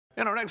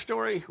In our next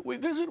story, we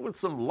visit with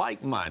some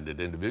like-minded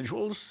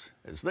individuals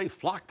as they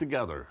flock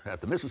together at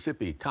the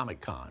Mississippi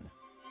Comic Con.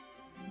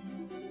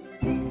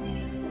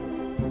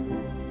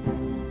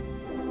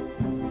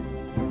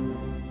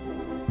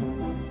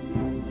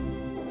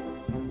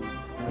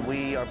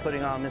 We are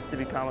putting on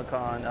Mississippi Comic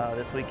Con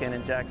this weekend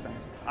in Jackson.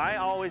 I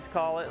always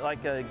call it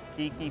like a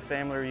geeky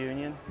family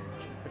reunion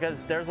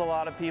because there's a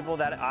lot of people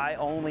that I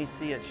only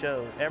see at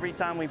shows. Every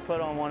time we put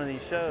on one of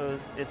these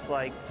shows, it's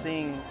like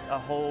seeing a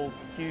whole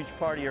huge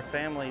part of your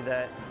family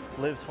that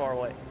lives far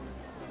away.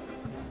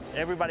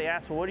 Everybody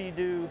asks, well, what do you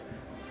do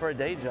for a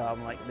day job?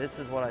 I'm like, this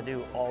is what I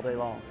do all day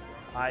long.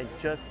 I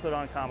just put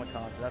on Comic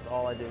Con, so that's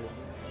all I do.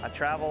 I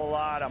travel a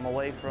lot, I'm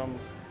away from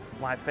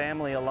my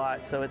family a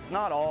lot, so it's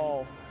not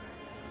all,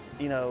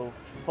 you know,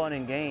 fun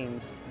and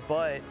games,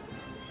 but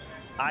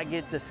I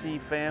get to see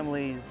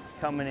families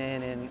coming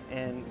in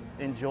and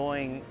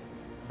enjoying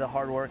the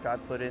hard work I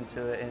put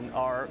into it, and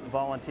our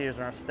volunteers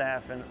and our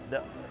staff and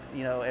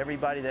you know,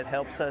 everybody that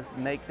helps us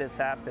make this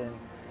happen.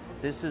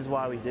 This is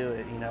why we do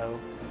it, you know.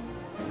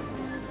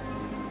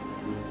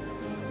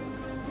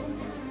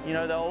 You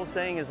know, the old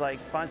saying is like,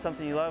 find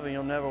something you love and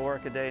you'll never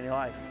work a day in your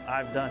life.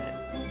 I've done it.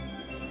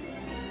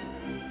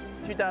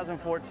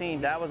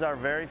 2014, that was our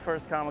very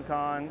first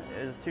Comic-Con.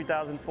 It was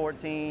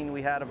 2014.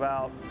 We had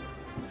about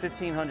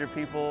 1,500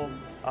 people.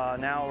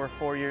 Now we're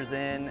 4 years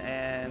in,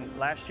 and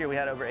last year we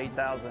had over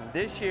 8,000.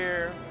 This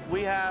year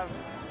we have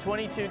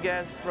 22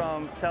 guests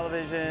from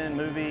television,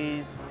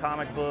 movies,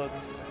 comic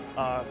books,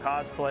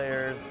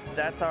 cosplayers.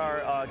 That's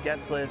our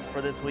guest list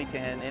for this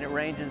weekend, and it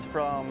ranges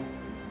from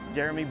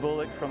Jeremy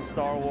Bullock from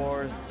Star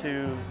Wars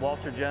to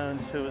Walter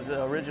Jones, who was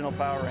the original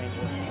Power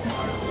Ranger.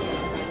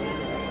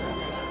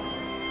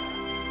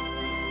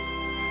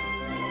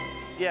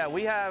 Yeah,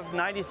 we have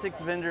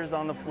 96 vendors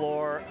on the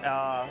floor.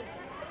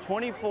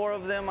 24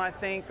 of them, I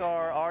think,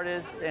 are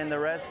artists, and the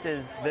rest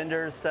is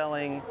vendors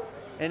selling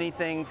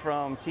anything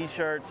from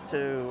t-shirts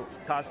to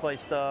cosplay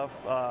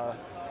stuff,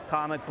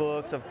 comic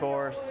books, of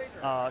course,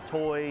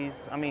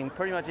 toys. I mean,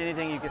 pretty much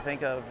anything you could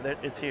think of,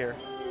 it's here.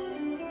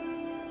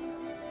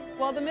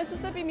 Well, the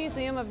Mississippi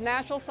Museum of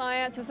Natural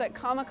Science is at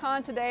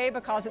Comic-Con today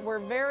because we're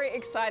very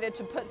excited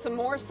to put some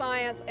more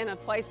science in a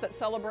place that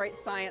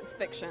celebrates science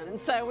fiction. And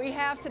so we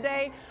have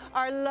today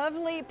our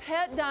lovely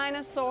pet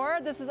dinosaur.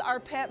 This is our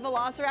pet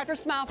velociraptor.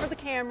 Smile for the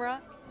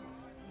camera.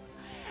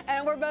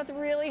 And we're both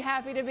really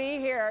happy to be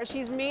here.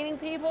 She's meeting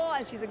people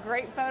and she's a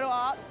great photo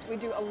op. We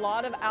do a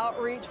lot of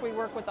outreach. We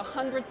work with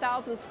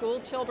 100,000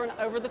 school children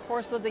over the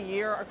course of the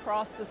year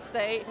across the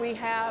state. We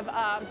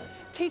have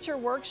teacher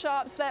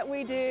workshops that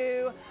we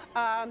do.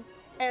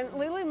 And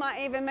Lulu might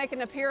even make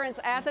an appearance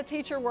at the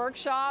teacher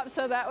workshop,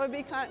 so that would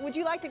be kind of, would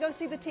you like to go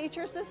see the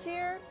teachers this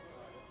year?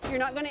 You're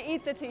not going to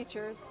eat the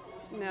teachers?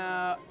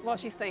 No, well,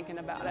 she's thinking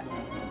about it.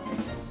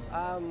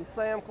 I'm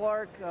Sam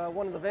Clark,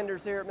 one of the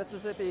vendors here at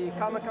Mississippi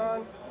Comic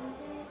Con,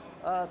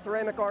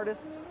 ceramic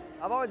artist.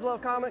 I've always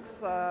loved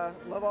comics,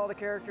 love all the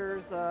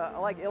characters. I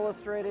like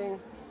illustrating,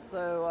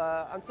 so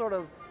I'm sort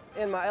of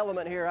in my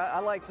element here. I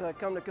like to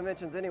come to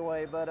conventions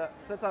anyway, but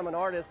since I'm an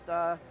artist,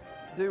 I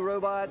do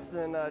robots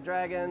and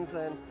dragons,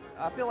 and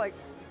I feel like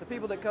the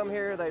people that come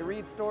here, they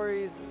read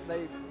stories,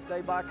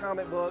 they buy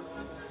comic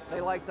books, they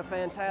like the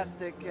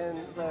fantastic, and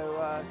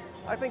so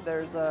I think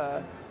there's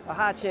a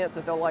high chance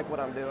that they'll like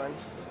what I'm doing.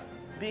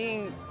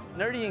 Being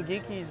nerdy and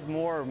geeky is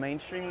more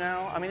mainstream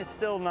now. I mean, it's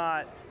still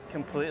not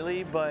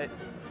completely, but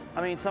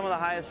I mean, some of the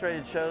highest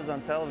rated shows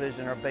on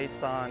television are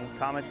based on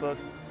comic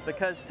books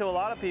because to a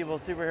lot of people,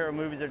 superhero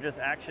movies are just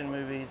action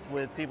movies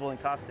with people in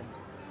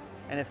costumes.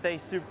 And if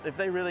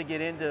they really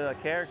get into a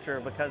character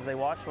because they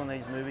watch one of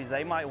these movies,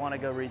 they might want to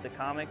go read the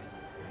comics.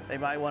 They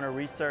might want to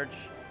research,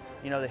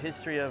 you know, the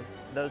history of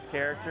those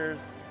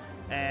characters,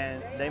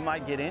 and they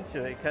might get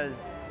into it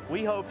because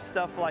we hope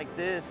stuff like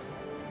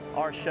this,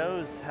 our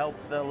shows, help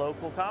the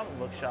local comic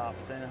book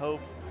shops, and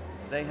hope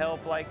they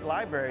help like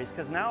libraries,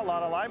 because now a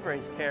lot of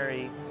libraries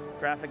carry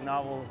graphic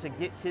novels to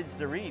get kids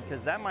to read,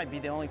 because that might be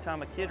the only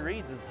time a kid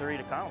reads is to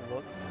read a comic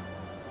book.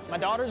 My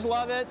daughters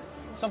love it.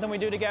 It's something we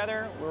do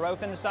together. We're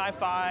both into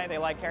sci-fi. They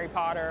like Harry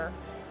Potter.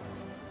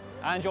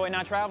 I enjoy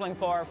not traveling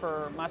far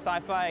for my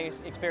sci-fi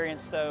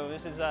experience, so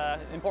this is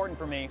important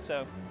for me.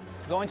 So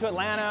going to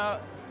Atlanta,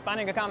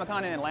 finding a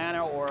Comic-Con in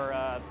Atlanta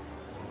or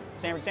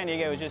San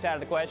Diego is just out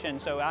of the question.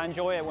 So I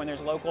enjoy it when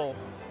there's local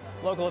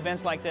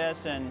events like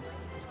this, and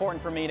it's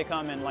important for me to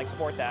come and like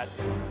support that.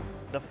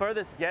 The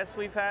furthest guest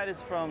we've had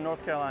is from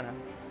North Carolina.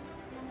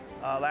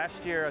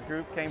 Last year, a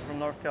group came from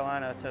North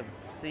Carolina to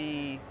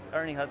see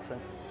Ernie Hudson.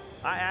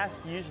 I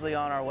ask usually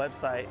on our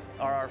website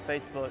or our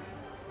Facebook,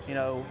 you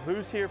know,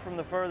 who's here from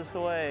the furthest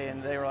away?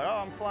 And they were like,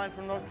 oh, I'm flying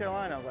from North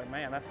Carolina. I was like,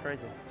 man, that's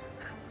crazy.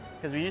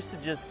 Because we used to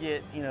just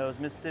get, you know, it was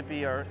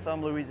Mississippi or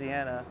some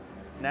Louisiana.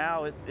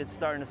 Now it's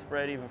starting to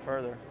spread even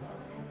further.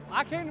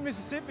 I came to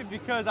Mississippi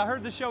because I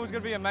heard the show was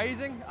going to be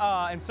amazing,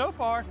 and so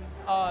far,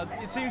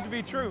 it seems to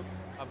be true.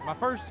 My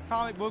first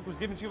comic book was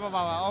given to me by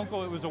my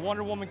uncle. It was a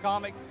Wonder Woman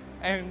comic,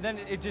 and then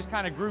it just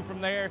kind of grew from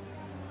there.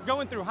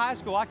 Going through high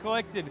school, I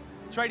collected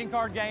trading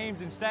card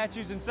games and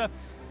statues and stuff.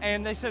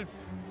 and they said,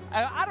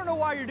 I don't know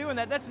why you're doing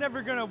that. That's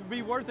never going to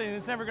be worth anything.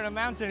 It's never going to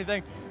amount to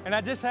anything. And I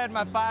just had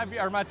my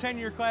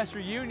 10-year class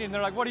reunion.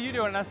 They're like, what are you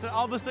doing? And I said,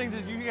 all those things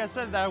that you guys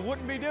said that I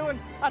wouldn't be doing.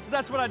 I said,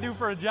 that's what I do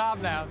for a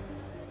job now.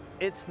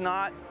 It's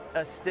not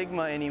a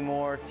stigma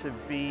anymore to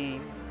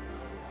be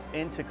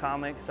into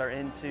comics or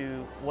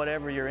into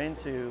whatever you're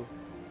into.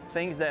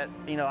 Things that,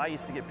 you know, I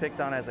used to get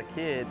picked on as a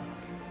kid.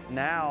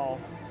 Now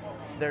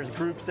there's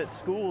groups at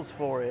schools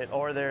for it,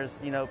 or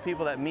there's, you know,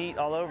 people that meet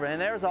all over, and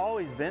there's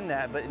always been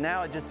that, but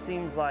now it just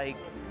seems like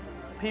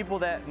people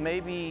that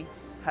maybe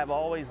have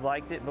always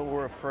liked it but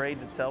were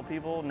afraid to tell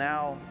people,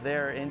 now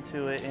they're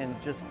into it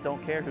and just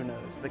don't care who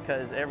knows,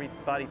 because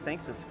everybody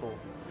thinks it's cool.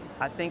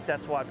 I think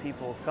that's why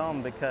people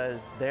come,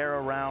 because they're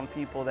around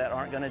people that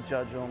aren't going to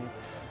judge them.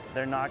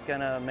 They're not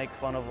going to make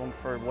fun of them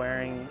for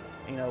wearing,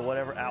 you know,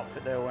 whatever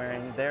outfit they're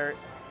wearing. They're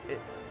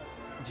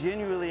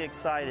genuinely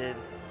excited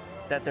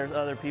that there's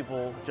other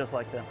people just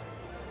like them.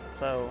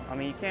 So, I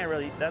mean, you can't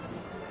really,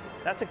 that's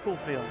a cool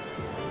feeling.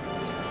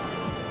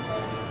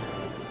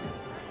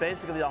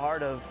 Basically, the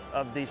heart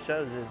of these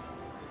shows is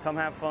come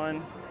have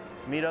fun,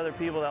 meet other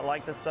people that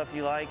like the stuff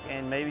you like,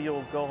 and maybe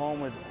you'll go home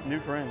with new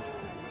friends.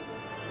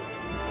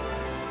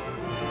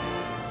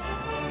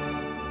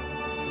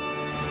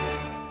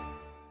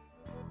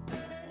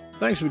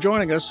 Thanks for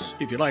joining us.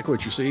 If you like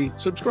what you see,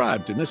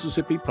 subscribe to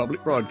Mississippi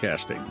Public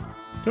Broadcasting.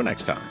 Till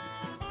next time,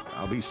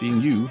 I'll be seeing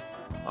you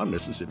on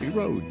Mississippi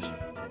Roads.